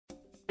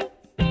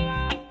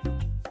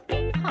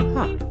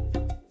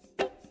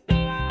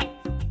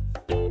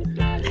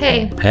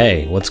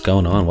Hey, what's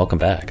going on? Welcome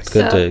back. It's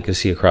good to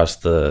see you across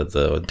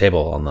the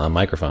table on the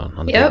microphone.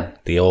 On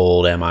the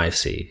old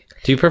MIC.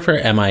 Do you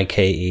prefer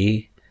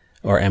MIKE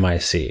or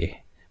MIC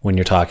when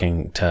you're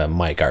talking to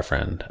Mike, our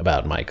friend,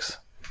 about mics?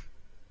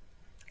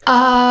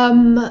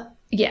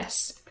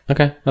 Yes.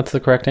 Okay, that's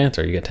the correct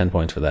answer. You get 10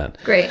 points for that.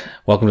 Great.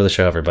 Welcome to the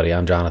show, everybody.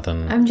 I'm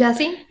Jonathan. I'm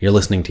Jessie. You're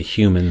listening to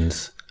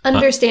Humans.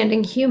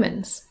 Understanding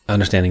Humans.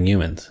 Understanding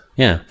Humans.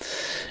 Yeah.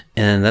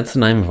 And that's the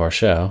name of our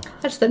show.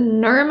 That's the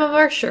name of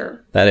our show.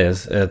 That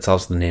is. It's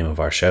also the name of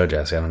our show,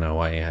 Jesse. I don't know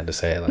why you had to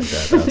say it like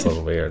that. That's a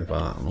little weird,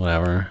 but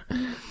whatever.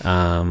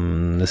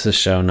 This is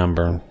show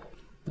number,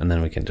 and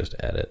then we can just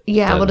edit.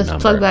 Yeah, we'll just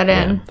plug that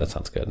in. Yeah, that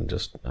sounds good. And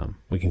just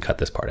we can cut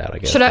this part out, I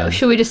guess.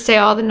 Should we just say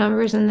all the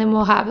numbers and then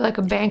we'll have like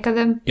a bank of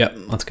them? Yep,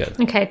 that's good.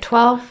 Okay,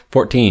 12.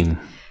 14.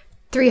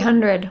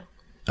 300.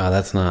 Oh,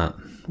 that's not.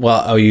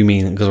 Well, you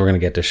mean because we're going to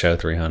get to show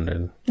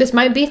 300. This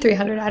might be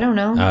 300. I don't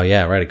know. Oh,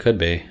 yeah, right. It could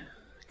be.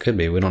 Could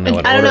be. We don't know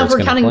what I don't know order if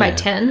we're counting play. by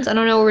tens. I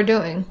don't know what we're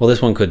doing. Well,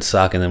 this one could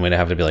suck, and then we'd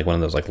have to be like one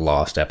of those like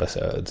lost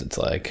episodes. It's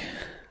like,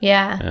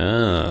 yeah.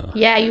 Oh.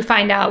 Yeah, you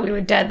find out we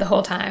were dead the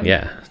whole time.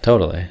 Yeah,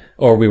 totally.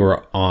 Or we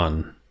were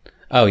on.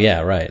 Oh,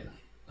 yeah, right.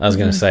 I was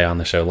going to say on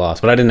the show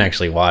Lost, but I didn't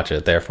actually watch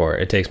it. Therefore,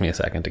 it takes me a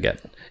second to get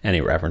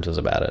any references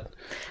about it.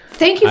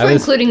 Thank you for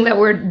including that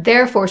word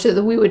therefore so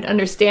that we would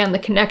understand the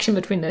connection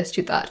between those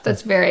two thoughts.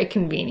 That's very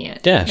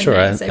convenient. Yeah, sure.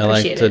 Nice. I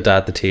like to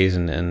dot the T's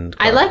and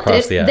I liked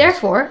cross it. the I's.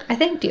 Therefore, I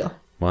thanked you.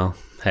 Well,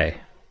 hey,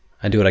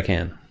 I do what I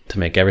can to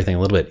make everything a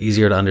little bit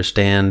easier to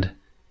understand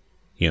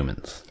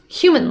humans.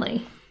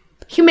 Humanely.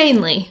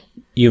 Humanly.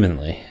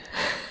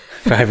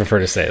 I prefer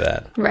to say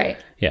that. Right.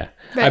 Yeah.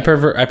 Right.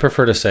 I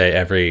prefer to say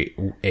every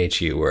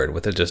HU word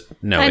with just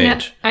no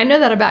H. I know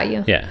that about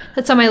you. Yeah.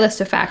 That's on my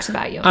list of facts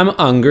about you. I'm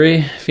hungry,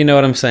 if you know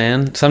what I'm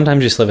saying.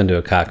 Sometimes you slip into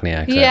a Cockney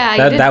accent.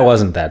 Yeah. That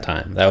wasn't that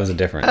time. That was a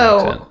different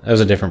accent. That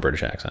was a different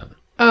British accent.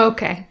 Oh,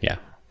 okay. Yeah.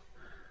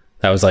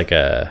 That was like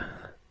a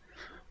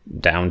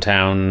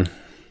downtown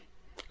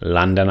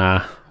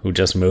Londoner who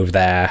just moved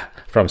there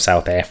from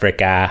South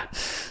Africa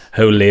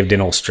who lived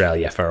in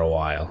Australia for a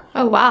while.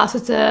 Oh, wow. So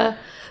it's a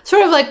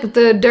sort of like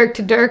the Dirk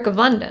to Dirk of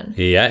London.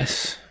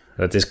 Yes,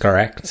 that is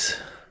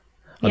correct.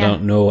 Yeah. I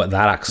don't know what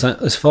that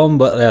accent is from,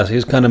 but yes,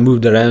 he's kind of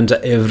moved around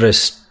to every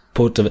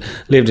part of it.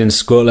 Lived in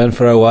Scotland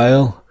for a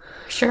while.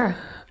 Sure.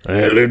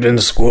 I lived in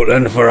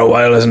Scotland for a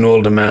while as an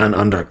old man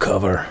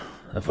undercover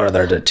for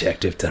their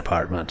detective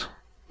department.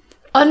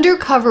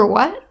 Undercover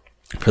what?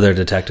 For their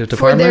detective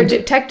department? For their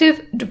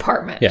detective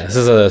department. Yeah, this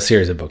is a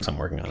series of books I'm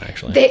working on,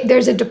 actually.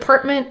 There's a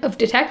department of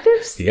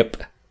detectives? Yep.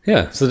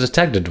 Yeah, it's the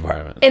detective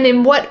department. And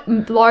in what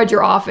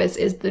larger office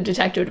is the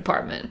detective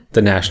department?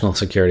 The National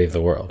Security of the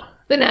World.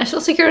 The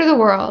National Security of the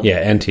World.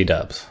 Yeah,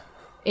 NT-Dubs.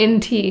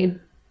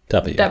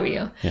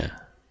 NTW. Yeah.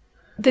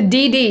 The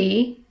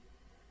DD.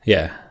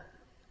 Yeah.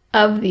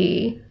 Of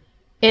the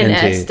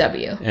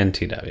NSW.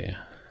 NTW.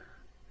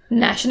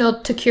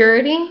 National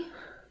Security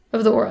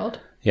of the World.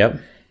 Yep.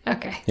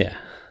 Okay. Yeah.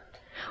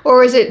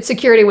 Or is it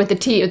security with the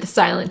T, with the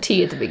silent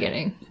T at the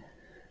beginning?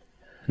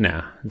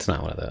 No, it's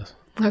not one of those.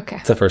 Okay.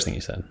 It's the first thing you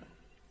said.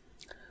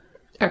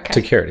 Okay.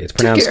 Security. It's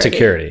pronounced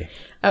security.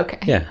 Okay.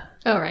 Yeah.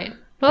 All right.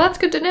 Well, that's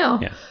good to know.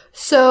 Yeah.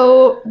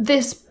 So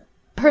this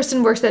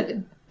person works at...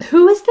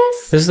 Who is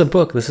this? This is a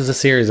book. This is a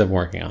series I'm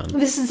working on.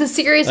 This is a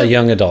series of... of...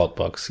 young adult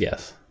books,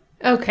 yes.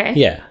 Okay.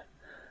 Yeah.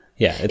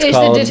 Yeah. It's is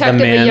called the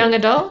detective a young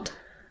adult?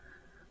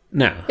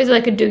 No. Is it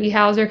like a Doogie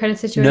Howser kind of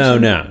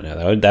situation?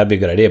 No. That'd be a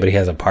good idea, but he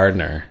has a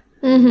partner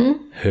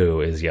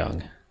who is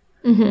young.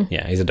 Mm-hmm.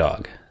 Yeah, he's a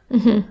dog.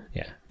 Mm-hmm.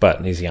 Yeah,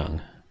 but he's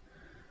young.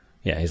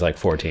 Yeah, he's like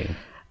 14.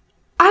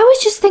 I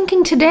was just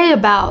thinking today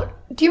about...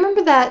 Do you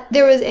remember that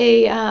there was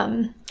a...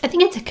 I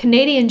think it's a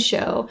Canadian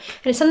show,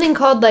 and it's something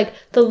called like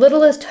The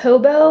Littlest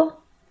Hobo.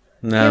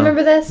 No. Do you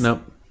remember this?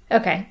 Nope.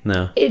 Okay.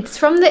 No. It's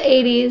from the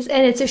 80s,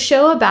 and it's a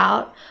show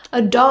about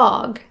a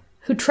dog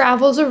who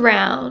travels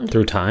around...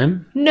 Through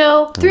time?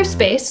 No, through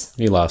space.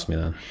 You lost me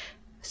then.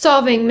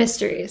 Solving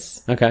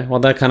mysteries. Okay, well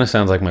that kind of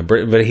sounds like my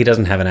but he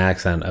doesn't have an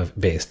accent of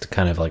based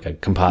kind of like a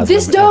composite.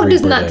 This dog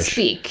does not British.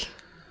 speak.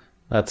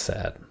 That's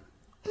sad.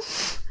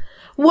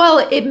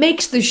 Well, it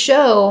makes the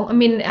show, I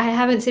mean, I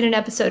haven't seen an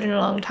episode in a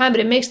long time, but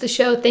it makes the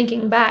show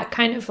thinking back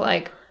kind of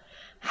like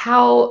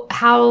how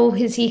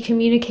is he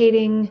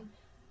communicating?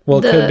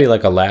 Well, it could be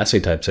like a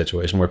Lassie type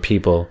situation where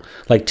people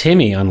like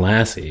Timmy on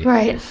Lassie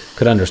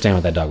could understand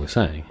what that dog was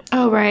saying.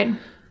 Oh, right.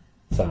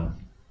 So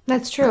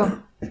that's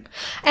true.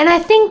 And I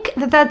think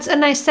that that's a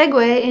nice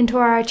segue into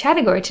our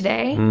category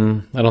today. I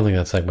don't think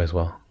that segues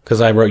well. Because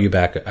I wrote you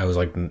back. I was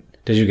like,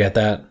 did you get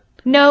that?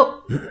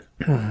 No.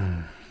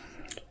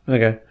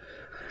 Okay.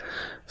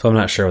 So I'm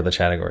not sure what the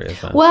category is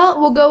then. Well,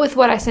 we'll go with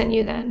what I sent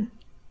you then.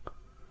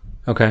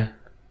 Okay.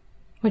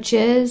 Which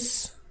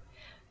is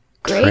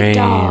great Trains.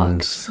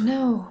 dogs.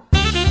 No.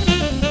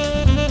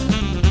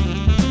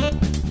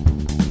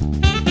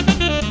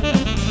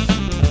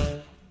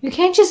 You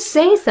can't just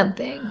say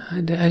something. I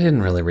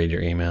didn't really read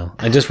your email.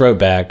 I just wrote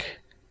back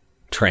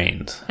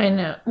trains. I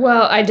know.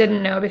 Well, I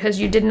didn't know because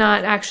you did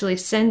not actually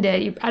send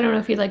it. I don't know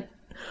if you like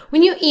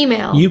when you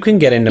email. You can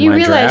get into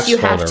my drafts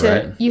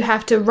folder, right? You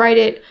have to write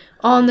it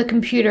on the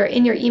computer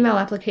in your email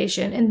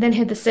application and then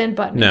hit the send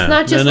button. No, it's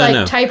not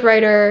just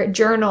typewriter,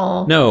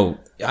 journal. No,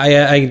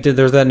 I did.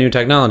 There's that new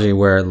technology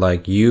where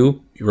like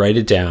you write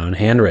it down,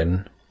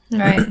 handwritten.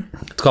 Right.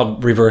 It's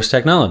called reverse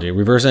technology,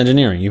 reverse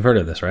engineering. You've heard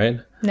of this, right?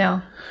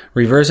 No.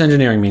 Reverse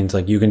engineering means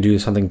like you can do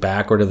something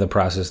backward of the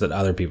process that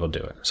other people do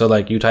it. So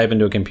like you type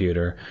into a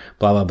computer,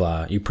 blah, blah,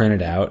 blah. You print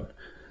it out.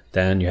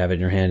 Then you have it in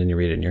your hand and you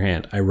read it in your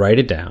hand. I write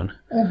it down,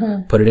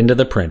 put it into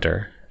the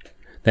printer.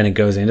 Then it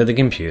goes into the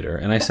computer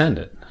and I send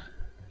it.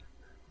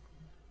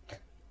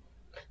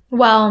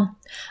 Well,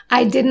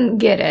 I didn't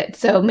get it.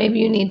 So maybe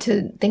you need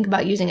to think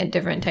about using a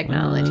different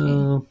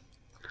technology.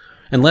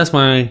 Unless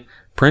my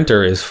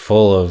printer is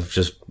full of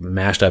just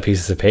mashed up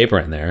pieces of paper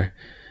in there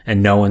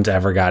and no one's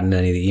ever gotten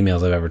any of the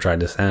emails I've ever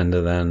tried to send,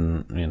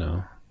 then,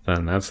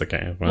 then that's the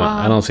case. Well,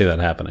 I don't see that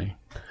happening.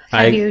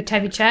 Have you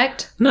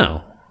checked?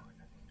 No.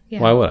 Yeah.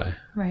 Why would I?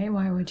 Right.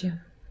 Why would you?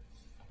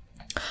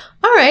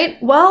 All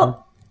right.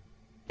 Well,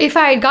 if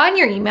I had gotten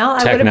your email, I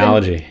would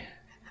have been...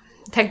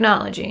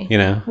 Technology.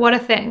 What a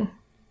thing.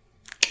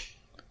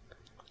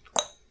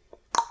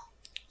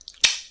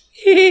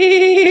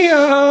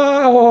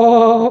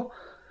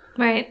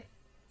 Right.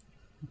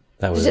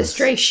 That was just a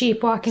stray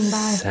sheep walking by.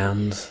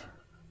 Sounds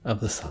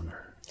of the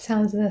summer.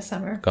 Sounds of the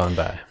summer. Gone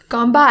by.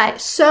 Gone by.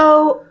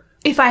 So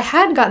if I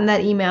had gotten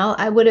that email,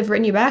 I would have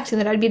written you back saying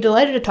that I'd be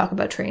delighted to talk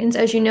about trains.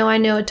 As you know, I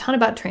know a ton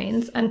about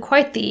trains. I'm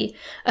quite the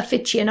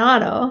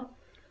aficionado.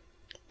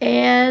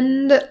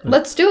 And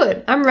let's do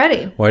it. I'm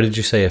ready. Why did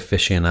you say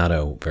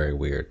aficionado? Very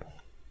weird.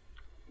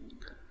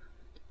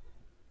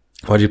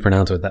 Why did you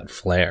pronounce it with that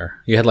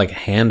flair? You had like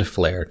hand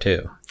flair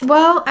too.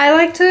 Well, I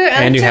like to...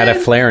 And you had a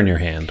flare in your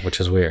hand, which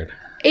is weird.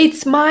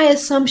 It's my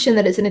assumption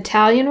that it's an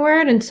Italian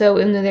word, and so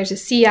when there's a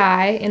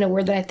CI in a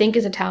word that I think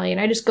is Italian,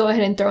 I just go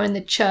ahead and throw in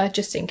the ch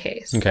just in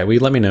case. Okay, will you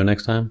let me know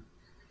next time?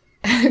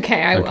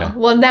 Okay, I will.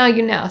 Well, now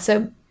you know,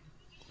 so...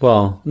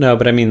 Well, no,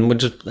 but I mean, we'll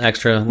just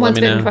extra once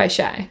bitten, twice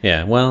shy.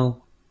 Yeah,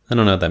 well, I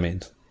don't know what that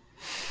means. Does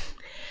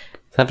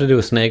it have to do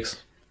with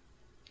snakes?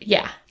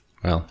 Yeah.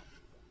 Well,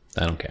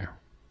 I don't care.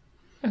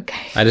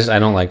 Okay. I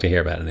don't like to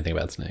hear about anything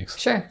about snakes.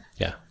 Sure.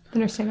 Yeah.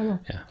 Understandable.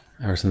 Yeah.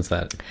 Ever since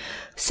that.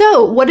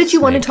 So, what did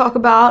you want to talk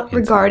about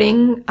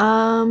regarding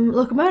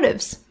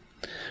locomotives?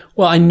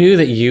 Well, I knew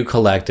that you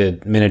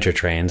collected miniature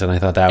trains, and I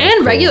thought that was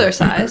cool. Regular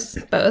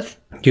size, both.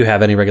 Do you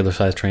have any regular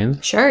size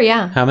trains? Sure,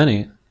 yeah. How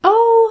many?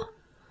 Oh,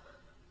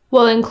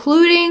 well,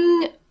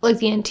 including like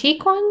the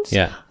antique ones?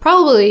 Yeah.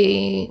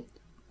 Probably,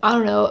 I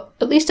don't know,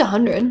 at least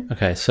 100.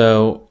 Okay,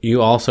 so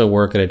you also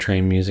work at a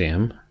train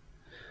museum.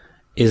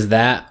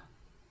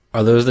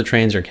 Are those the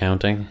trains you're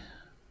counting?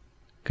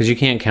 Because you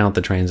can't count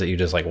the trains that you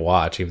just like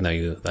watch, even though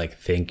you like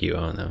think you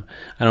own them.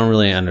 I don't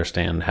really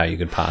understand how you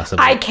could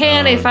possibly. I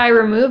can if I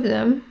remove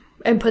them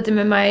and put them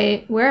in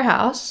my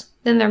warehouse.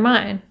 Then they're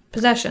mine,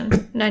 possession,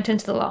 9/10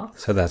 of the law.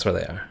 So that's where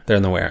they are. They're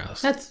in the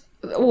warehouse. That's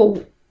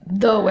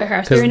the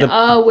warehouse. They're in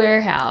a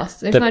warehouse.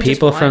 There's the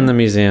people from the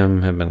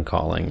museum have been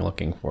calling,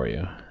 looking for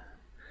you.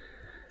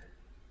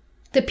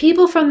 The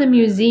people from the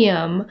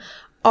museum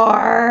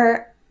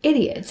are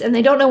idiots and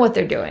they don't know what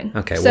they're doing.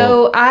 Okay.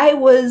 So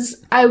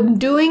I'm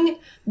doing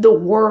the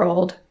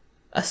world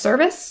a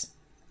service,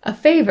 a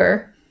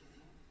favor,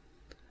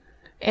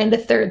 and a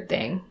third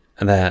thing.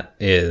 And that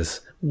is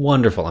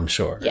wonderful, I'm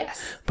sure.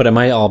 Yes. But it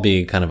might all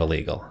be kind of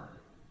illegal.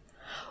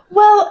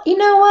 Well, you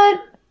know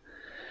what?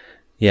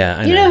 Yeah,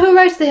 I know. You know who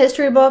writes the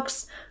history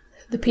books?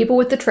 The people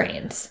with the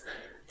trains.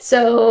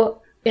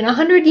 So in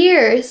 100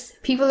 years,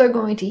 people are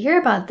going to hear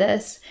about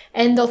this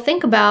and they'll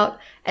think about,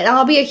 and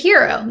I'll be a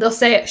hero. They'll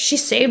say, she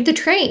saved the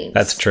trains.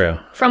 That's true.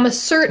 From a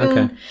certain...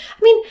 Okay.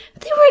 I mean,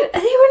 they were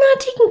not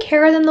taking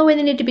care of them the way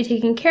they need to be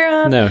taken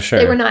care of. No, sure.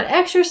 They were not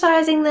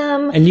exercising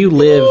them. And you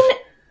live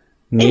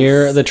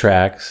near the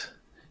tracks.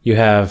 You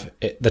have...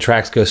 The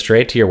tracks go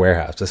straight to your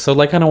warehouses. So,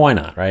 like, kind of why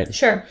not, right?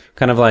 Sure.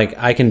 Kind of like,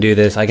 I can do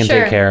this. I can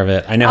take care of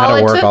it. I know how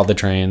to work all the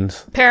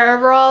trains. Pair of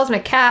overalls and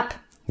a cap.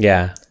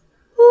 Yeah.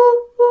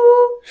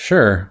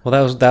 Sure.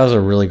 Well, that was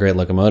a really great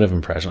locomotive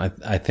impression.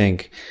 I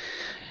think...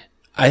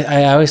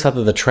 I always thought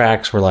that the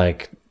tracks were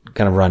like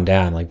kind of run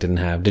down, like didn't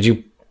have. Did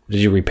you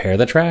repair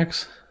the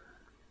tracks?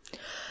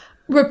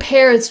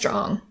 Repair is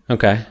strong.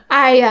 Okay.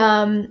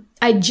 I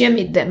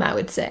jimmied them, I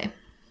would say.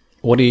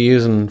 What are you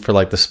using for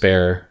like the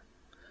spare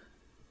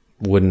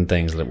wooden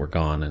things that were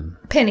gone? And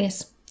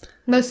pennies,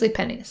 mostly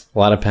pennies. A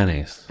lot of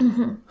pennies.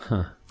 Mm-hmm.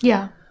 Huh.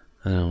 Yeah.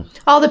 I don't.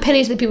 All the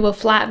pennies that people have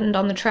flattened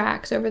on the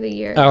tracks over the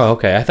years. Oh,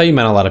 okay. I thought you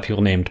meant a lot of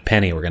people named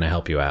Penny were going to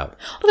help you out.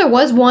 Well, there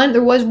was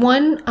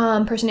one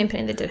person named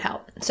Penny that did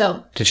help.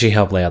 So did she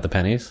help lay out the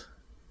pennies?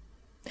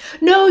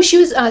 No, she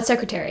was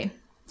secretary.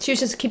 She was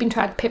just keeping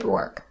track of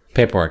paperwork.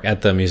 Paperwork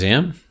at the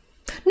museum?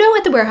 No,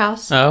 at the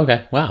warehouse. Oh,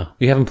 okay. Wow.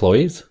 You have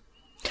employees?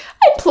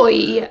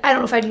 Employee. I don't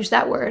know if I'd use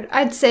that word.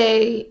 I'd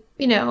say,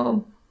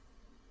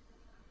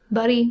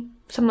 buddy,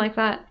 something like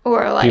that.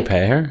 Or like. Do you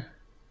pay her?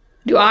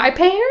 Do I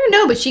pay her?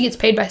 No, but she gets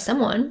paid by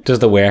someone. Does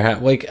the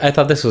warehouse... Like, I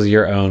thought this was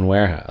your own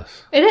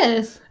warehouse. It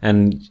is.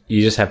 And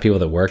you just have people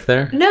that work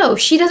there? No,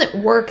 she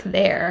doesn't work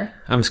there.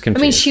 I'm just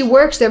confused. I mean, she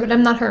works there, but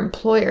I'm not her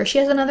employer. She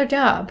has another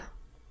job.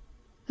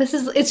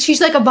 She's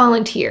like a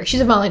volunteer.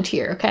 She's a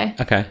volunteer, okay?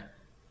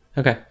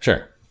 Okay,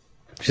 sure.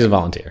 She's a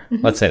volunteer.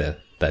 Mm-hmm. Let's say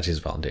that she's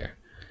a volunteer.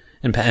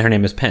 And her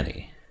name is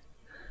Penny.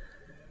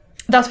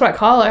 That's what I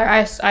call her.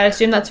 I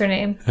assume that's her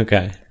name.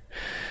 Okay.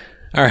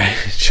 All right,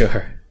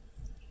 sure.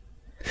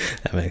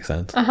 That makes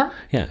sense. Uh-huh.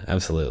 Yeah,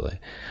 absolutely.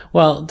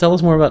 Well, tell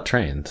us more about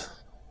trains.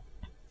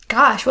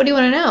 Gosh, what do you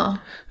want to know?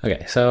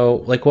 Okay,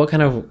 so like what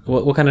kind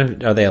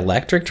of are they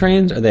electric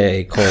trains? Are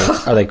they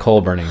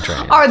coal burning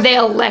trains? Are they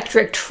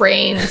electric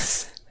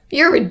trains?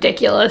 You're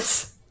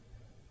ridiculous.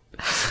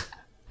 Of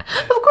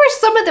course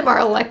some of them are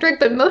electric,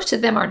 but most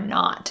of them are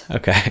not.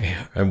 Okay.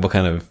 And what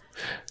kind of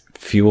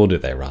fuel do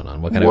they run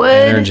on? What kind wood.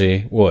 Of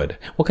energy? Wood.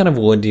 What kind of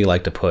wood do you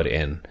like to put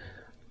in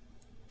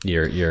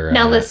your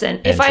Now listen,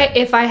 engine?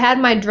 if I had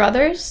my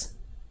druthers,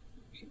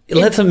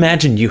 let's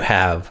imagine you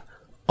have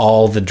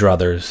all the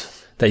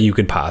druthers that you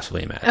could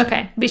possibly imagine.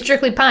 Okay, be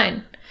strictly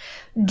pine.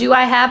 Do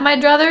I have my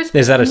druthers?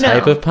 Is that a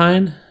type of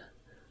pine?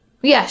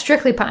 Yeah,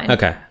 strictly pine.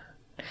 Okay.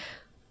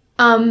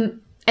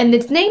 And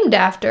it's named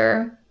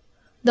after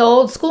the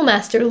old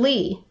schoolmaster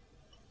Lee.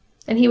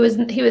 And he was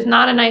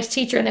not a nice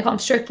teacher, and they call him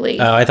Strictly.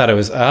 Oh, I thought it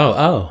was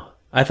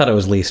I thought it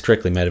was Lee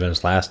Strictly, might have been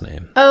his last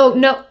name. Oh,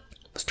 no.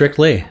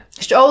 Strictly.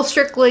 Oh,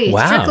 Strictly.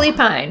 Wow. Strictly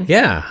pine.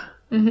 Yeah.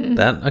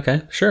 Mm-hmm.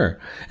 Okay, sure.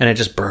 And it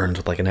just burns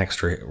with like an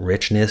extra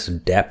richness,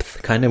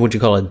 depth, kind of. Would you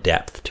call it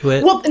depth to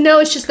it? Well, no,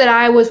 it's just that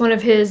I was one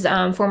of his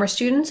former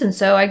students, and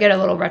so I get a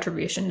little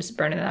retribution just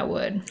burning that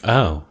wood.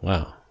 Oh,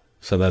 wow.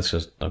 So that's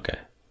just, okay.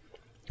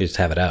 You just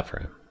have it out for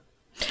him.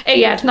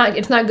 Hey, yeah,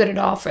 it's not good at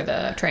all for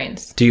the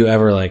trains. Do you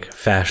ever like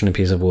fashion a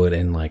piece of wood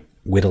and like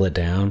whittle it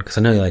down? Because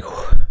I know you like,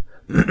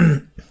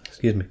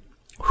 excuse me.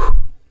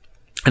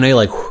 I know you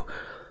like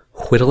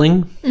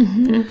whittling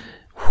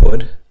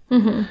wood.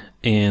 Mm-hmm.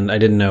 And I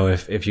didn't know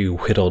if you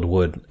whittled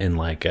wood in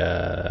like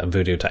a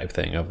voodoo type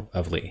thing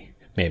of Lee,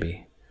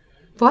 maybe.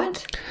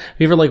 What? Have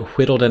you ever like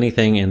whittled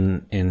anything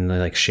in the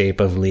like shape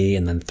of Lee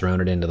and then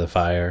thrown it into the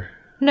fire?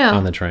 No.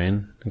 On the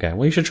train? Okay,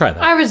 well you should try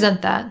that. I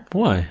resent that.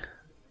 Why?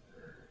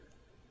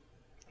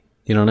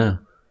 You don't know?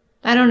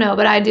 I don't know,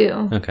 but I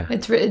do. Okay.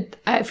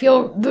 I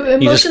feel the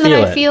emotion that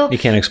I feel. You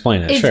can't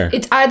explain it. Sure.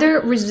 It's either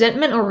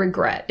resentment or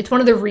regret. It's one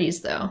of the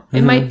re's though.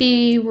 It might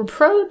be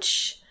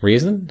reproach.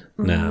 Reason?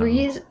 No.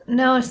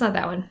 No, it's not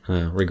that one.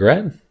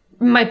 Regret? It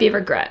might be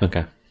regret.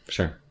 Okay,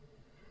 sure.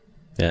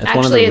 Yeah, it's actually,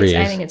 one of the re's.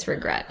 I think it's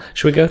regret.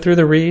 Should we go through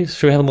the re's?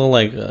 Should we have a little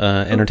like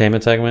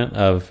entertainment segment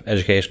of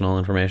educational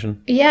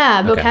information?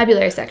 Yeah,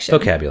 vocabulary section.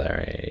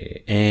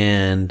 Vocabulary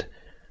and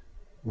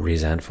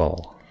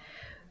resentful.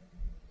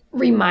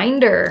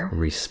 Reminder.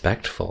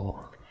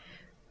 Respectful.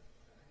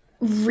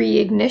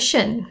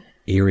 Reignition.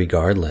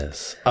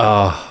 Irregardless.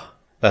 Oh,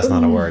 that's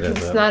not a word, is it?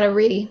 It's not a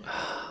re.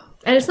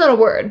 And it's not a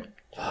word.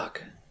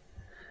 Fuck.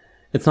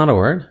 It's not a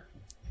word?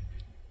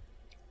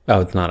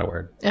 Oh, it's not a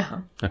word. Uh-huh.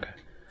 Okay.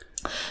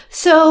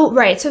 So,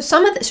 right. So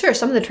some of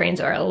the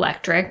trains are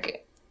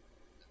electric.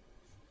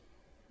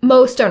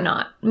 Most are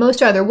not.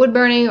 Most are either wood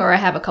burning or I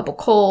have a couple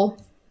coal.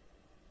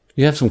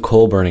 You have some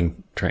coal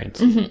burning trains.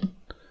 Mm-hmm.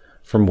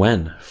 From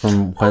when?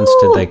 From whence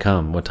did they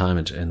come? What time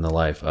in the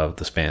life of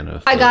the span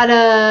of? I got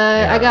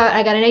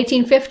an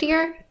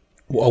 1850er.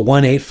 A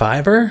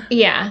 185er?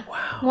 Yeah.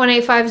 Wow.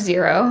 1850.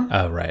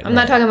 Oh, right. I'm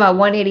not talking about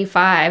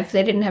 185.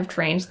 They didn't have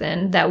trains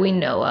then that we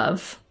know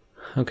of.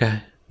 Okay.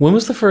 When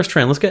was the first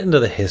train? Let's get into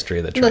the history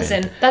of the train.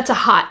 Listen, that's a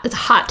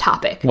hot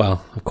topic.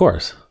 Well, of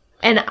course.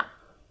 And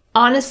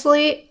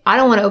honestly, I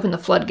don't want to open the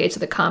floodgates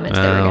of the comments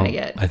that we're going to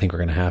get. I think we're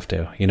going to have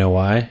to. You know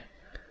why?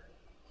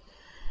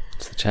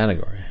 It's the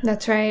category.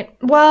 That's right.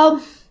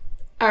 Well,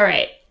 all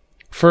right.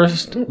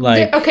 First,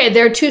 like...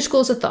 there are two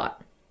schools of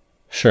thought.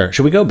 Sure.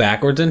 Should we go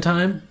backwards in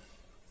time?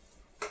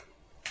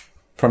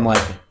 From,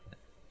 like,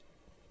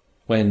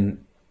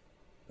 when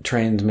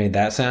trains made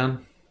that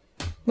sound?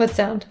 What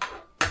sound?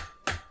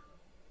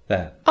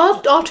 That.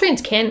 All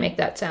trains can make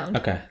that sound.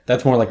 Okay.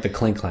 That's more like the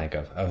clink-clank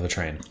of the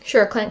train.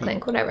 Sure,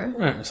 clank,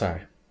 whatever.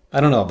 Sorry.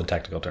 I don't know all the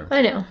technical terms.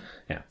 I know.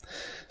 Yeah.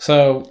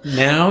 So,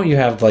 now you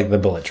have, like, the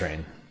bullet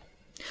train.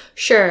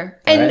 Sure.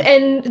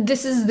 And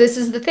this is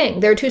the thing.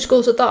 There are two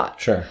schools of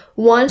thought. Sure.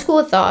 One school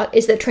of thought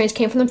is that trains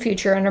came from the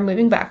future and are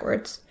moving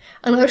backwards.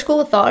 Another school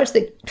of thought is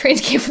that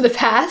trains came from the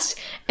past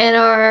and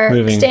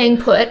are staying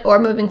put or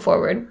moving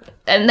forward.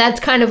 And that's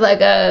kind of like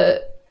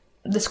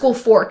the school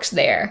forks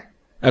there.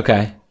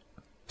 Okay.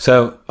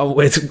 So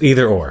it's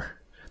either or.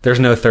 There's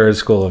no third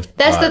school of thought.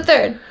 That's the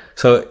third.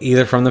 So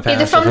either from the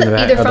past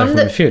or from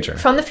the future.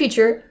 From the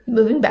future,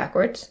 moving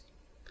backwards.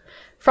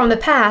 From the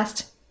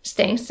past,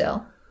 staying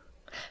still.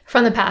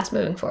 From the past,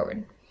 moving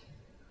forward.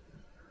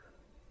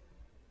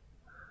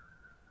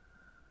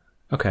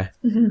 Okay.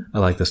 Mm-hmm. I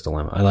like this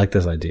dilemma. I like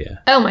this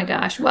idea. Oh my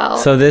gosh. Well.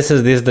 So these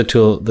are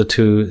the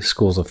two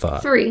schools of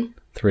thought.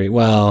 Three.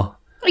 Well.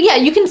 Yeah,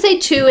 you can say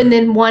two and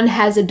then one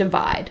has a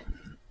divide.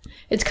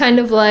 It's kind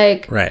of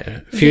like right,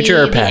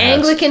 future or past. The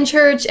Anglican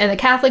Church and the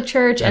Catholic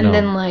Church, and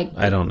then like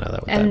I don't know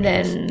that. What and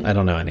that then means. I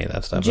don't know any of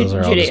that stuff. Those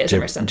are all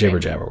just jibber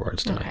jabber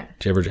words to me.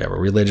 Jibber jabber.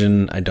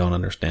 Religion, I don't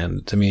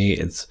understand. To me,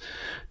 it's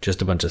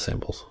just a bunch of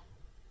symbols.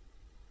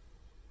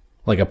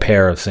 Like a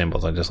pair of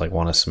symbols. I just like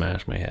want to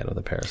smash my head with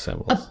a pair of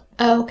symbols.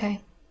 Oh, okay.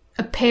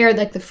 A pear,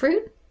 like the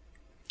fruit?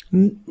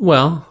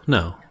 Well,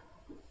 no.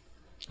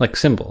 Like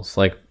symbols,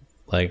 like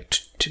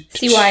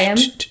CYM.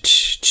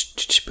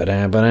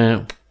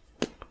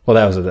 Well,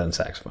 that was a then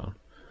saxophone.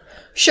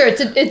 Sure,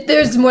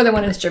 there's more than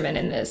one instrument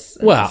in this.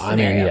 Well, I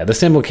mean, yeah, the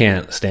symbol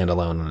can't stand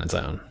alone on its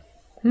own.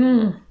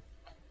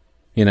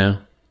 You know?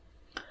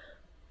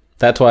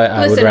 That's why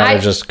I would rather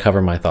just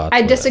cover my thoughts.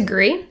 I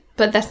disagree,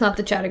 but that's not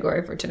the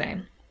category for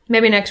today.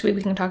 Maybe next week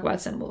we can talk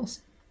about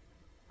symbols.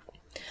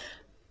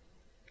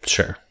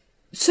 Sure.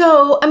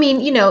 So, I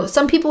mean, you know,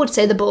 some people would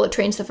say the bullet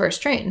train's the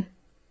first train.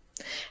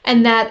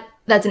 And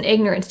that's an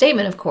ignorant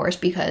statement, of course,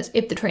 because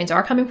if the trains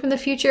are coming from the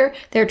future,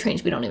 there are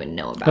trains we don't even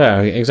know about.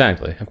 Yeah,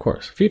 exactly. Of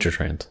course. Future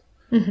trains.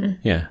 Mm-hmm.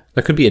 Yeah.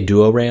 There could be a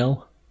duo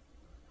rail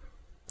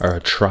or a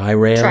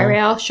tri-rail.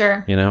 Tri-rail,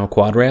 sure. You know, a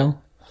quad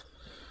rail.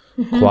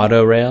 Mm-hmm.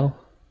 Quado rail.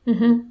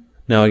 Mm-hmm.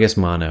 No, I guess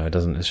mono.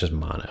 It's just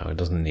mono. It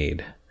doesn't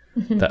need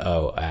the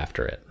O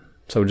after it.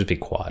 So it would just be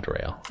quad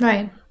rail.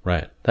 Right.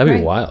 Right. That'd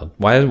be wild.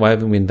 Why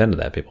haven't we invented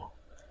that, people?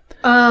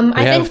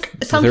 I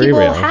think some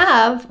people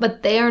have,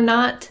 but they are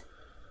not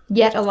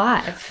yet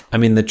alive. I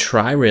mean, the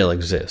tri-rail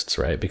exists,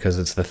 right? Because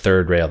it's the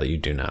third rail that you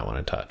do not want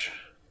to touch.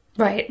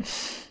 Right.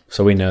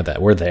 So we know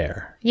that. We're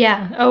there.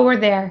 Yeah. Oh, we're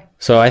there.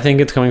 So I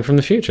think it's coming from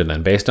the future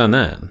then, based on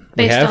that.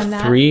 We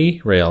have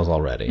 3 rails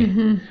already.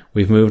 Mm-hmm.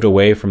 We've moved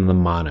away from the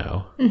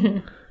mono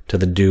to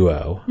the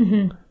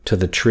duo to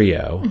the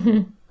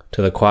trio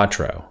to the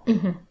quattro.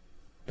 Mm-hmm.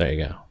 There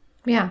you go.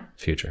 Yeah.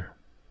 Future.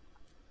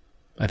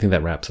 I think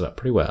that wraps it up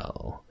pretty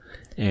well.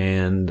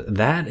 And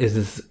that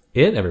is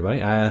it, everybody.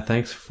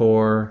 Thanks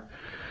for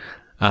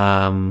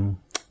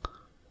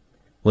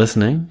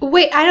listening.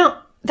 Wait,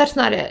 that's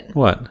not it.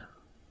 What?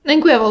 I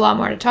think we have a lot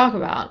more to talk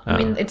about. I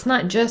mean, it's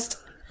not just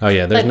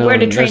there's like no where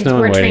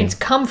one trains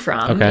come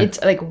from. Okay. It's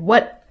like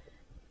what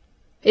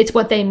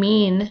they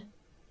mean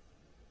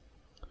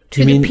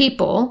to the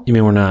people. You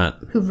mean we're not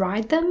who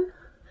ride them?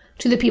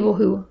 To the people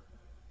who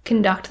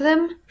conduct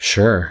them?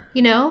 Sure.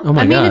 You know? Oh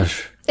my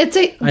gosh.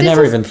 I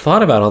never even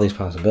thought about all these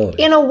possibilities.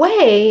 In a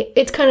way,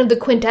 it's kind of the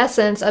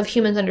quintessence of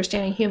humans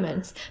understanding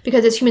humans.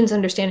 Because it's humans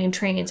understanding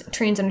trains,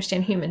 trains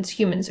understand humans,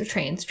 humans are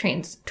trains,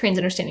 trains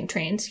understanding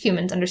trains,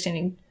 humans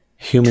understanding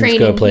humans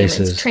go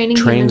places, training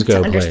trains humans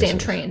go to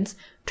understand places. Trains,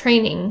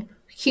 training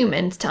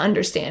humans to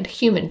understand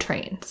human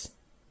trains.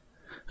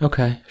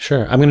 Okay,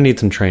 sure. I'm going to need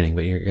some training,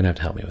 but you're going to have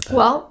to help me with that.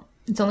 Well,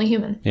 it's only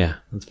human. Yeah,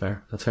 that's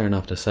fair. That's fair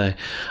enough to say.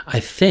 I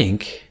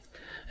think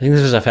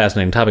this was a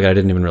fascinating topic. I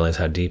didn't even realize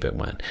how deep it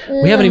went.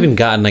 We haven't even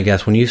gotten, I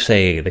guess, when you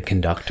say the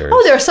conductors.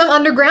 Oh, there are some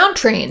underground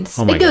trains.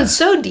 Oh my it goes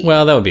so deep.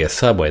 Well, that would be a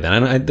subway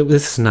then.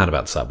 This is not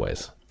about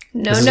subways.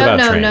 No.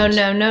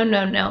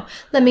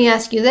 Let me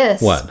ask you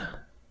this. What?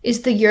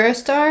 Is the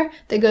Eurostar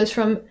that goes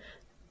from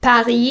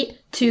Paris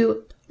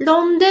to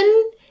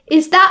London,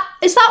 is that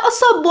a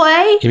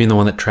subway? You mean the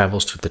one that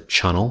travels through the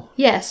Channel?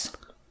 Yes.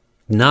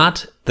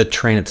 Not the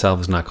train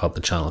itself is not called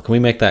the Channel. Can we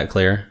make that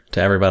clear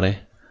to everybody?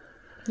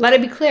 Let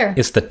it be clear.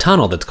 It's the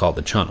tunnel that's called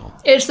the Channel.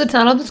 It's the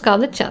tunnel that's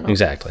called the Channel.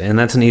 Exactly. And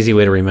that's an easy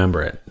way to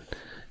remember it,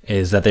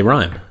 is that they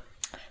rhyme.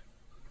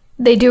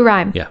 They do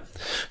rhyme. Yeah.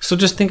 So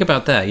just think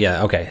about that.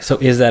 Yeah, okay. So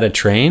is that a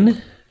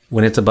train?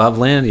 When it's above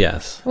land,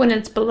 yes. When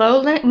it's below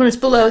land, when it's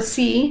below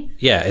sea.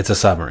 Yeah, it's a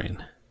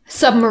submarine.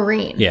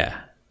 Submarine. Yeah.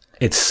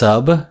 It's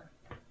sub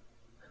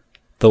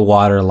the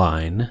water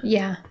line.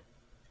 Yeah.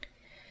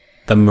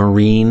 The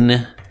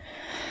marine.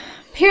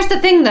 Here's the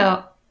thing,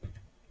 though.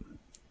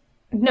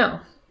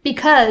 No.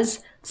 Because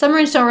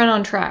submarines don't run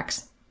on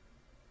tracks.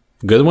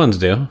 Good ones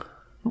do.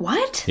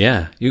 What?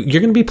 Yeah. You're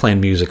going to be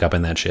playing music up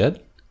in that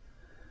shit.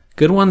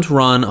 Good ones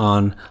run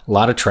on a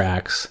lot of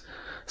tracks.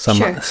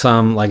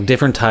 Some like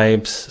different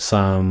types,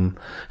 some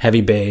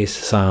heavy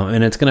bass,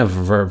 and it's going to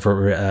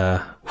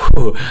I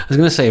was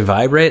going to say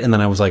vibrate, and then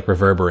I was like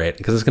reverberate,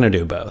 because it's going to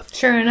do both.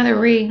 Sure, another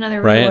re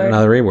right? word.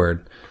 Another re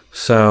word.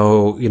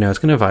 So, it's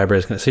going to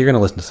vibrate. So you're going to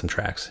listen to some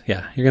tracks.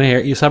 Yeah, you're going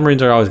to hear.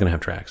 Submarines are always going to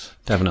have tracks,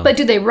 definitely. But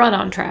do they run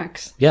on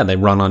tracks? Yeah, they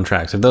run on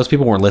tracks. If those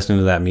people weren't listening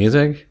to that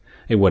music,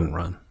 it wouldn't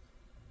run.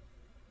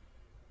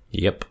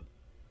 Yep.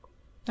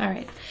 All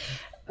right,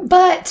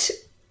 but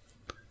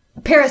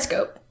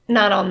Periscope.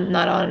 Not on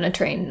a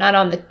train. Not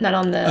on the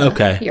Eurostar.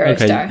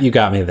 Okay, you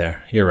got me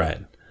there. You're right.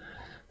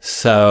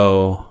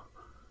 So,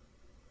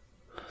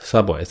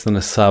 subway. It's in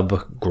a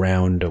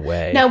sub-ground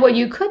way. Now, what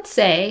you could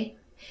say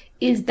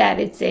is that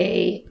it's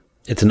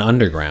an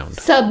underground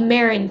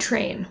submarine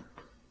train.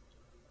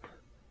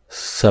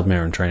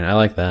 Submarine train. I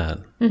like that.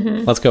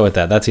 Mm-hmm. Let's go with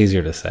that. That's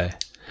easier to say.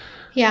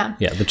 Yeah.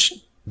 Yeah.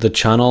 The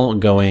channel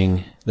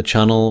train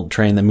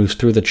that moves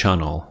through the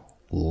channel.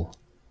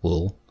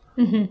 Lul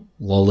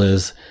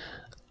is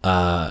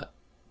a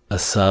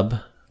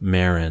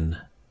submarine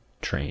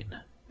train.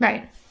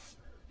 Right.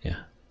 Yeah.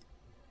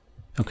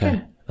 Okay.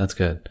 Good. That's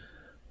good.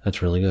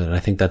 That's really good. And I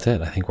think that's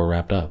it. I think we're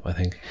wrapped up.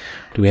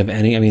 Do we have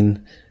any,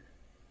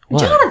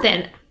 what?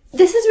 Jonathan,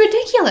 this is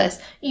ridiculous.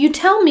 You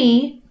tell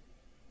me,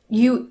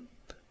 you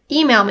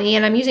email me,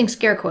 and I'm using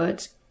scare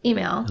quotes,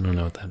 email. I don't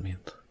know what that means.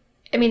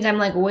 It means I'm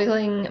like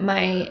wiggling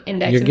my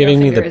index. You're giving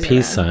me the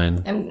peace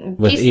sign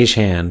with each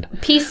hand.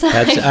 Peace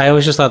sign. I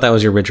always just thought that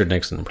was your Richard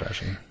Nixon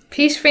impression.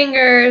 Peace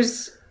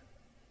fingers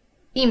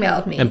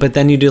emailed me. But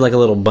then you do like a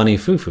little bunny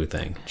foo-foo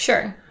thing.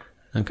 Sure.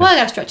 Okay. Well, I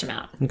gotta stretch them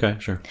out. Okay,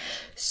 sure.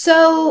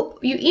 So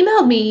you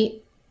emailed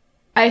me,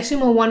 I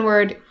assume a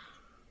one-word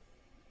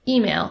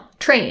email,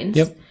 trains.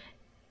 Yep.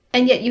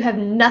 And yet you have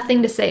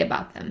nothing to say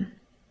about them.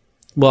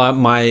 Well,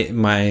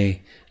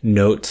 my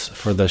notes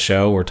for the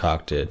show were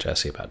talk to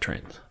Jesse about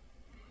trains.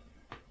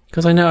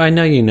 Because I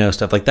know you know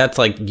stuff. Like that's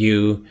like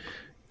you,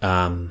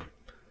 like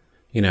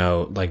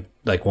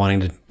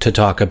wanting to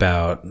talk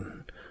about,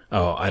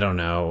 I don't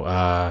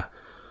know,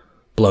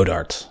 blow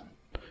darts.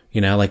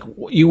 Like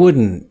you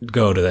wouldn't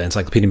go to the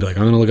encyclopedia and be like,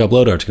 I'm going to look up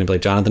blow darts. You're going to be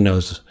like, Jonathan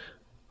knows,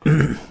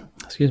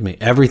 excuse me,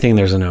 everything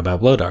there's to know about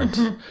blow darts.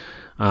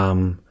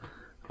 Mm-hmm.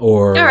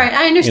 All right,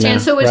 I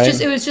understand. So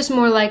it was just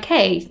more like,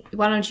 hey,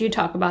 why don't you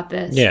talk about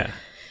this? Yeah.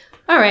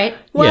 All right.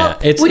 Well,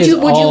 yeah, would you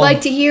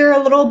like to hear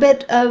a little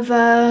bit of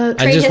train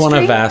history? I just want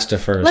to Vasta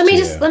first.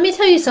 Let me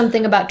tell you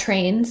something about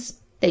trains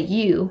that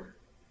you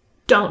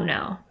don't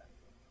know.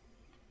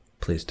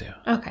 Please do.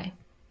 Okay.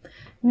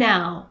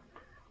 Now,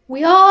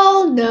 we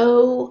all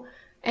know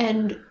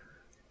and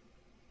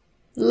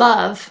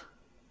love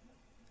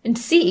and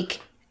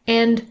seek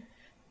and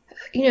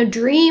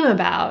dream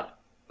about,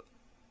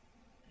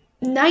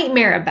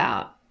 nightmare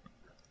about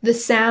the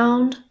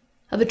sound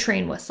of a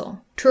train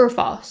whistle. True or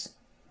false?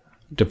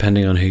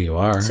 Depending on who you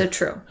are. So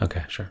true.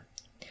 Okay, sure.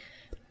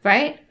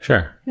 Right?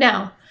 Sure.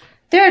 Now,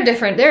 there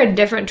are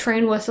different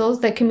train whistles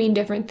that can mean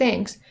different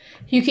things.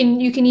 You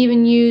can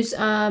even use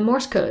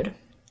Morse code.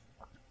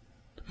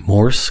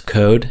 Morse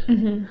code?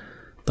 Mm-hmm.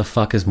 The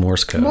fuck is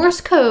Morse code? Morse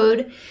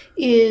code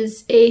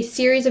is a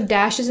series of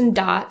dashes and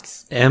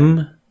dots.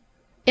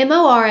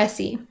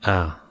 M-O-R-S-E.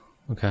 Oh,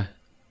 okay.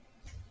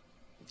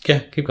 Yeah,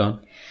 keep going.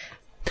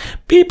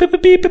 Beep, beep,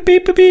 beep, beep,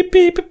 beep, beep,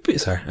 beep, beep.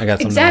 Sorry, I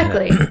got something.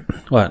 Exactly.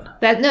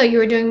 What? No, you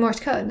were doing Morse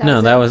code.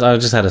 I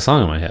just had a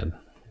song in my head.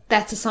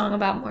 That's a song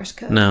about Morse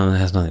code. No, it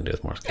has nothing to do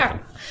with Morse code.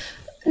 Right.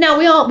 Now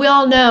we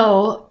all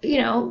know,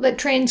 that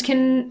trains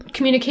can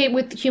communicate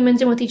with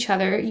humans and with each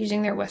other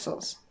using their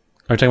whistles.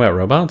 Are we talking about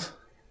robots?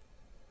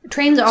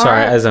 Trains are.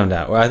 Sorry, I zoned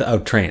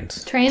out.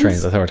 Trains. Trains.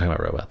 I thought we were talking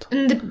about robots.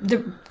 And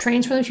the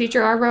trains from the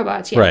future are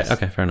robots. Yes. Right.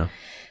 Okay. Fair enough.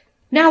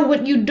 Now,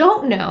 what you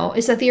don't know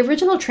is that the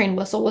original train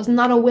whistle was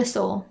not a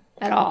whistle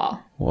at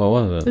all. What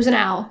was it? It was an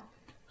owl.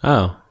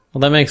 Oh, well,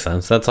 that makes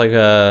sense. That's like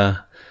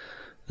that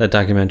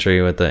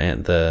documentary with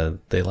about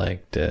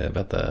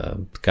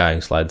the guy who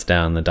slides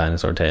down the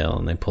dinosaur tail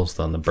and they pulls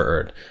on the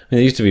bird. It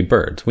used to be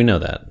birds. We know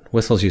that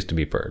whistles used to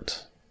be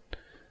birds.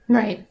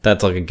 Right.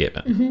 That's like a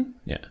given. Mm-hmm.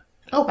 Yeah.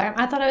 Okay,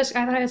 I thought I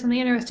had something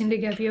interesting to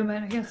give you, but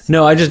I guess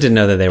no. I just didn't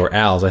know that they were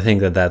owls. I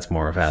think that's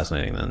more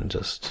fascinating than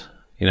just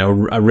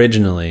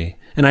originally.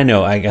 And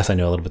I guess I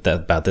know a little bit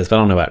about this, but I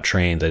don't know about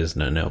trains. I just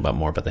know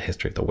more about the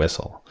history of the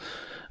whistle.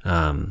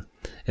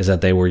 Is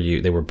that they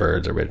were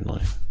birds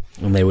originally,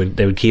 and they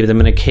would keep them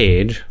in a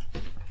cage,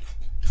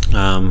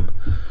 and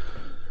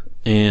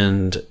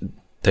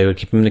they would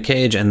keep them in a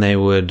cage, and they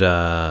would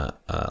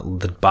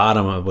the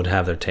bottom would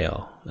have their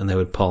tail, and they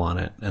would pull on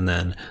it, and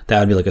then that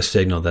would be like a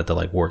signal that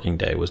the working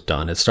day was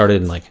done. It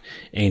started in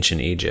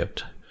ancient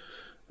Egypt.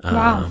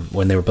 Wow.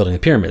 When they were building the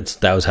pyramids,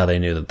 that was how they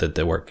knew that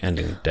the work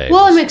ending day.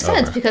 Well, it makes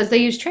sense because they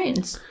use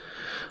trains.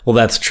 Well,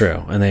 that's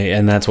true,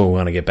 and that's what we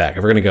want to get back.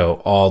 If we're going to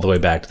go all the way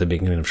back to the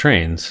beginning of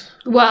trains,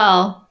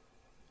 well,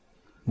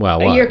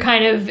 what? You're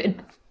kind of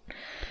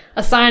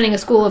assigning a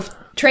school of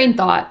train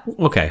thought.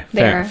 Okay,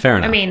 fair enough.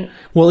 I mean,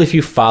 well, if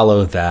you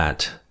follow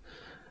that,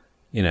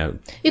 you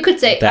could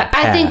say.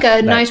 I think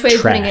a nice way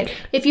of putting it: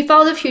 if you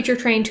follow the future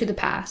train to the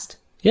past.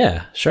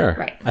 Yeah, sure.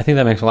 Right. I think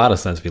that makes a lot of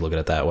sense if you look at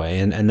it that way.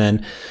 And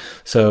then,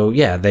 so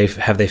yeah, they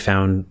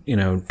found,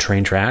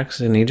 train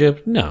tracks in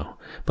Egypt? No.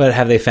 But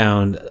have they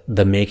found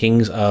the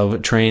makings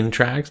of train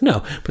tracks?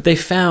 No. But they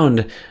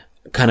found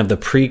kind of the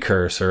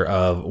precursor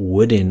of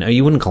wooden,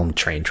 you wouldn't call them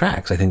train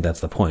tracks. I think that's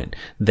the point.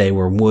 They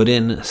were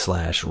wooden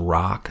 /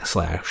 rock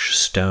 /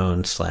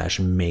 stone /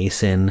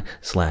 mason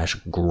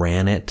 /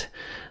 granite,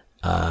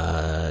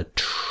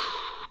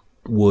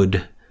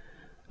 wood,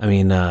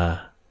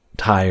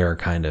 tire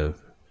kind of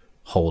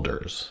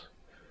holders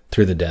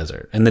through the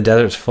desert, and the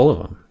desert's full of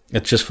them.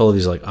 It's just full of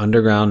these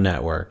underground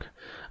network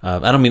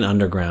of, I don't mean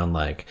underground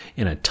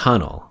in a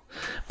tunnel,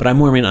 but I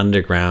more mean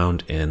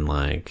underground in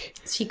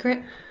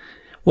secret,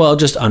 well,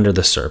 just under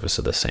the surface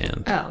of the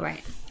sand. Oh,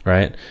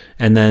 right.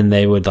 And then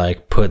they would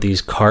put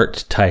these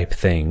cart type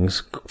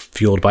things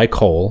fueled by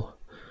coal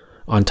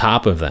on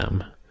top of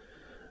them,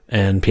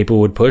 and people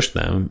would push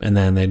them, and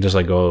then they'd just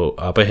go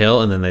up a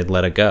hill, and then they'd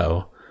let it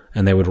go,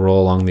 and they would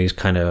roll along these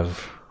kind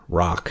of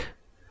rock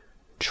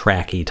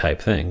tracky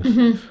type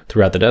things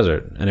throughout the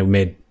desert, and it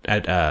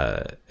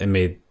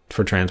made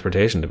for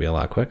transportation to be a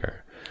lot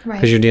quicker. Right.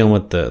 Because you're dealing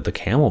with the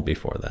camel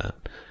before that.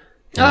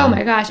 Oh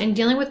my gosh, and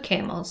dealing with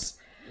camels.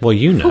 Well,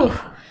 you know. Whew.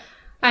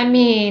 I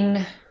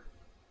mean,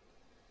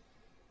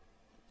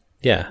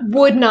 yeah.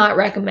 would not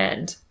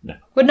recommend. No.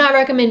 Would not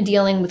recommend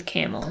dealing with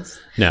camels.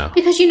 No.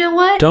 Because you know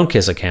what? Don't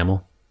kiss a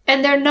camel.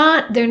 And they're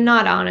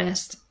not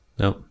honest.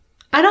 Nope.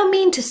 I don't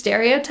mean to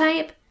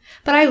stereotype,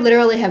 but I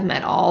literally have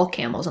met all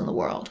camels in the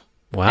world.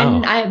 Wow.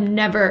 And I have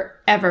never,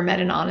 ever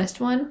met an honest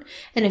one.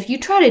 And if you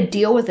try to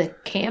deal with a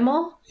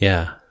camel,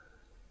 Yeah.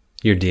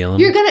 You're dealing.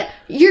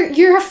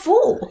 you're a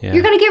fool. Yeah.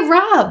 You're gonna get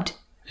robbed.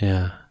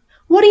 Yeah.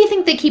 What do you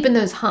think they keep in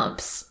those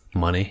humps?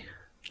 Money.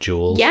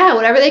 Jewels. Yeah,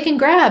 whatever they can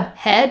grab.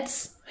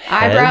 Heads,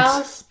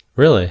 eyebrows,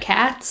 Really?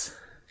 cats.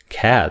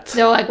 Cats.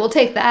 They're like, we'll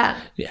take that.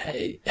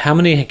 How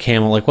many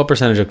what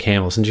percentage of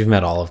camels, since you've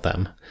met all of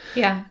them,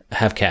 Yeah.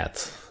 have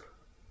cats?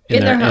 In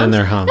their humps? In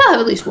their hump. They'll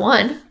have at least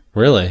one.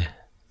 Really?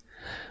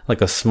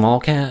 Like a small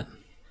cat?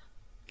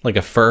 Like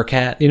a fur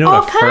cat? You know All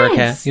what a fur kinds.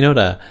 cat? You know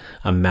what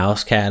a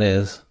mouse cat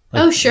is?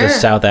 Like Oh, sure. The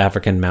South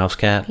African mouse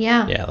cat?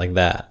 Yeah. Yeah, like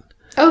that.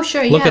 Oh,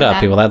 sure. Look yeah, it up, that.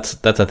 people.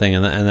 That's a thing,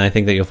 and I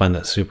think that you'll find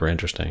that super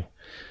interesting.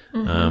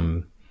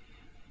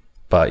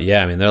 But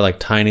yeah, I mean, they're like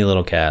tiny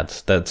little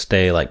cats that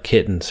stay like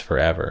kittens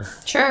forever.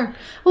 Sure.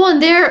 Well,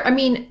 and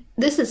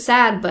this is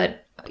sad,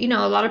 but, a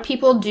lot of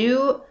people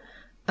do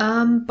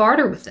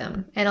barter with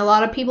them. And a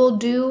lot of people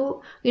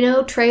do,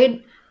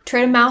 trade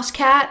a mouse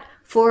cat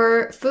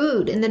for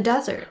food in the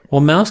desert.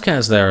 Well, mouse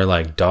cats there are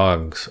like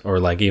dogs, or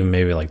like even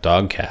maybe like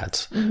dog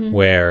cats,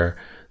 where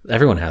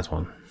everyone has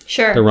one.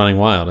 Sure. They're running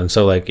wild. And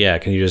so, like, yeah,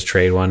 can you just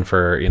trade one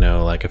for,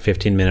 like a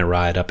 15-minute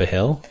ride up a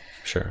hill?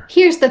 Sure.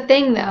 Here's the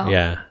thing, though.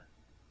 Yeah.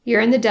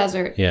 You're in the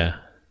desert. Yeah.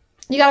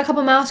 You got a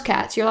couple mouse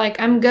cats. You're like,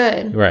 I'm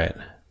good. Right.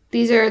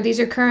 These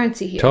are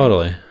currency here.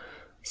 Totally.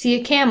 See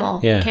a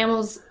camel. Yeah.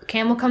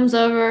 Camel comes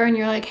over, and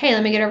you're like, hey,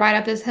 let me get a ride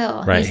up this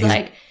hill. Right.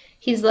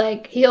 He's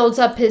like, he holds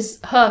up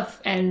his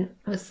hoof, and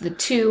with the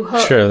two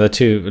hoof. Sure,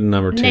 the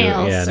number two.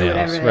 Nails yeah, or nails.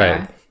 whatever they Right.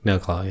 are. Nail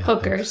claw, yeah.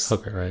 Hookers.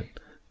 Hooker, right.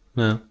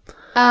 No.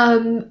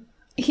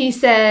 He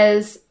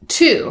says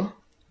two,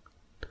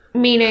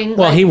 meaning.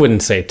 Well, like, he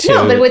wouldn't say two.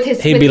 No, but with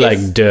his- he'd with be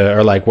his- like duh,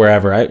 or like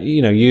wherever.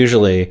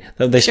 Usually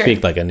they Sure.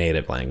 speak like a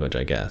native language,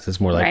 I guess. It's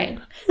more like right.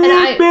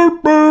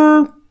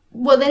 And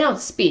well, they don't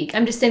speak.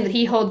 I'm just saying that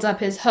he holds up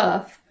his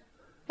hoof,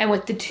 and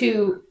with the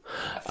two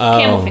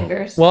camel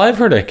fingers. Well, I've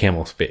heard a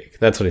camel speak.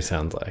 That's what he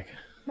sounds like.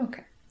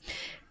 Okay.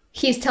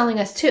 He's telling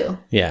us two.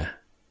 Yeah.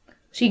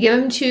 So you give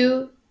him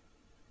two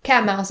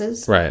cat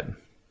mouses, Right.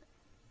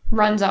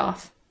 runs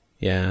off.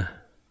 Yeah.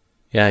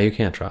 Yeah, you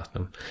can't trust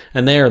them.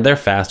 And they're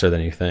faster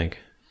than you think.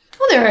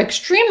 Well, they're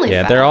extremely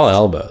Yeah, fast. they're all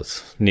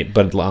elbows,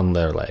 but on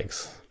their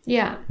legs.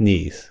 Yeah.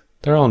 Knees.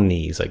 They're all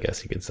knees, I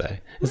guess you could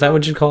say. Is that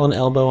what you'd call an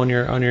elbow on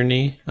your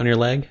knee, on your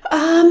leg?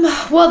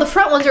 Well, the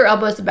front ones are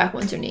elbows, the back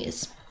ones are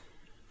knees.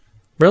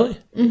 Really?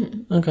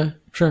 Mm-hmm. Okay,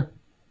 sure.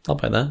 I'll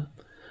buy that.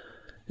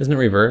 Isn't it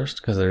reversed?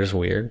 Because they're just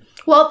weird.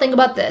 Well, think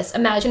about this.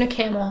 Imagine a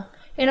camel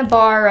in a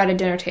bar or at a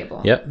dinner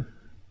table. Yep.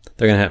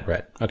 They're going to have...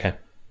 Right. Okay.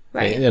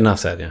 Right. Enough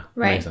said, yeah.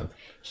 Right. Makes sense.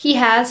 He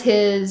has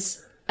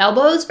his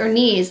elbows or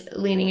knees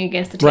leaning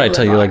against the table. Right,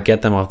 till of the you bar. like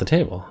get them off the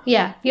table.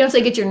 Yeah. You don't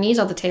say get your knees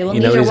off the table. You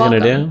know what he's going to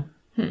do? do?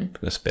 He's going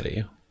to spit at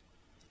you.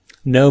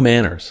 No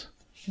manners.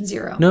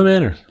 Zero. No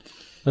manners.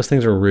 Those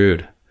things are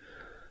rude.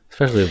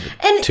 Especially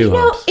And, two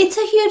humps. it's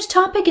a huge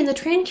topic in the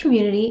train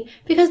community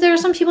because there are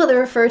some people that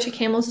refer to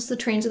camels as the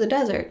trains of the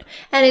desert.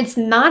 And it's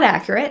not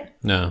accurate.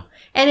 No.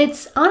 And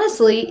it's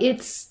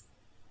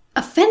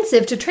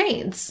offensive to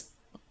trains.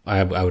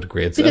 I would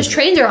agree. It's Because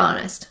trains are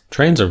honest.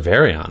 trains are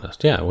very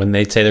honest. Yeah, when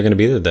they say they're going to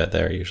be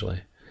there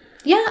usually.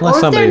 Yeah, Unless or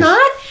if they're somebody's-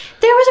 not,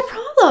 there was a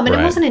problem, and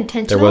Right. it wasn't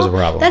intentional. There was a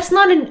problem. That's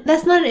not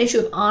an issue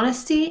of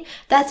honesty.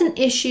 That's an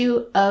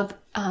issue of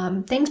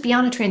things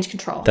beyond a train's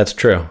control. That's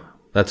true.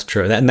 That's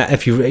true. And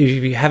if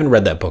you haven't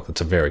read that book,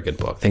 that's a very good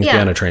book. Things Yeah.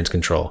 Beyond a Train's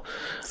Control.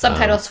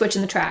 Subtitle: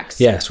 Switching the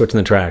Tracks. Yeah, Switching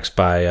the Tracks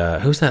by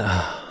who's that?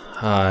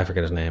 I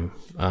forget his name.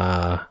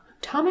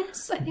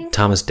 Thomas, I think.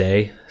 Thomas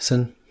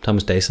Dayson.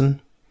 Thomas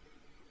Dayson.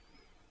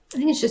 I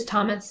think it's just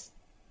Thomas.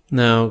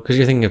 No, because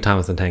you're thinking of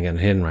Thomas the Tank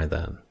Engine. He didn't write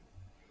that.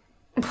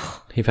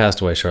 He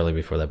passed away shortly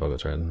before that book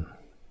was written.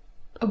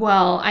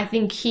 Well, I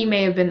think he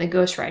may have been the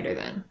ghostwriter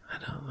then.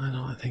 I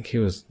know. I think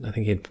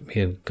he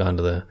had gone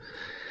to the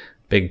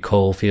big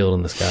coal field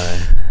in the sky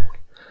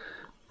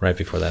right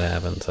before that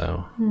happened.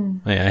 So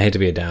I hate to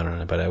be a downer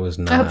on it, but it was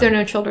not. I hope there are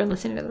no children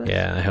listening to this.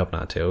 Yeah, I hope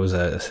not too. It's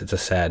a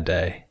sad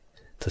day.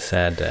 It's a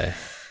sad day.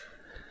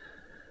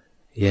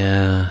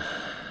 Yeah.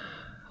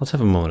 Let's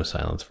have a moment of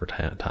silence for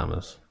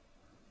Thomas.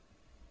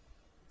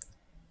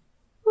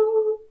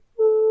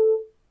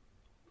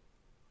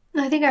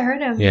 I think I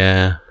heard him.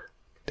 Yeah.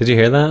 Did you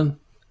hear that?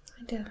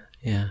 I did.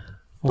 Yeah.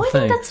 Well, I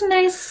think that's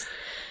nice.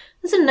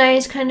 That's a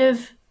nice kind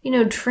of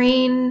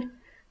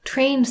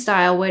train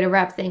style way to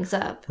wrap things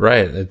up.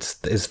 Right.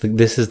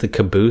 This is the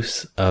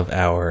caboose of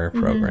our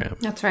program.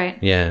 That's right.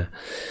 Yeah.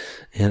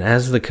 And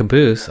as the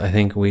caboose, I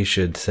think we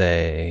should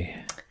say...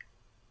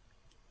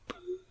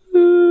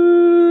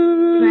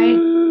 Right.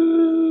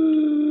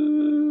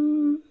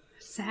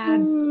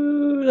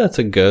 that's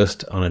a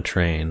ghost on a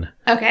train.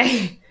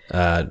 Okay.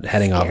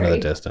 Heading off into the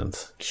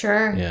distance.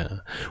 Sure. Yeah.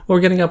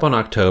 We're getting up on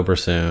October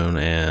soon,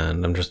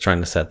 and I'm just trying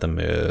to set the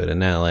mood. And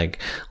now, like,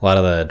 a lot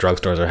of the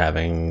drugstores are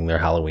having their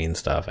Halloween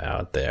stuff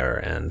out there,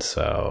 and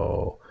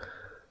so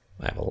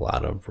I have a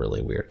lot of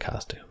really weird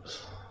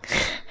costumes.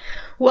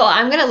 Well,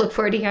 I'm going to look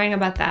forward to hearing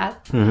about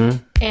that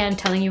and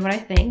telling you what I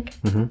think,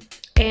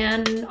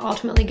 and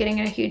ultimately getting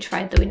in a huge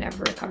fight that we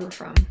never recover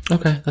from.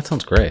 Okay, that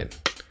sounds great.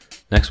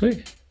 Next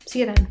week. See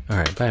you then. All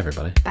right, bye,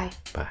 everybody. Bye.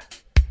 Bye.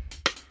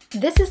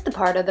 This is the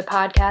part of the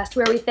podcast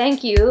where we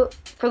thank you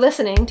for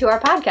listening to our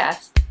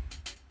podcast.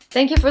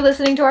 Thank you for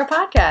listening to our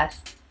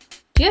podcast.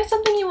 Do you have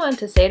something you want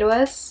to say to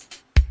us?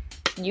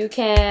 You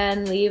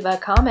can leave a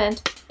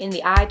comment in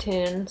the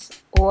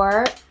iTunes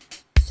or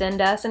send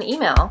us an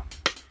email.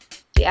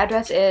 The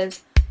address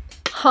is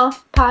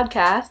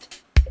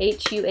huhpodcast,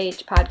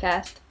 HUH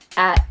podcast,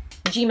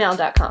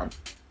 @gmail.com.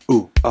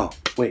 Ooh, oh,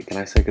 wait, can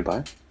I say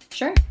goodbye?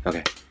 Sure.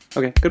 Okay,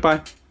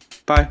 goodbye.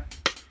 Bye.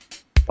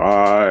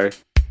 Bye.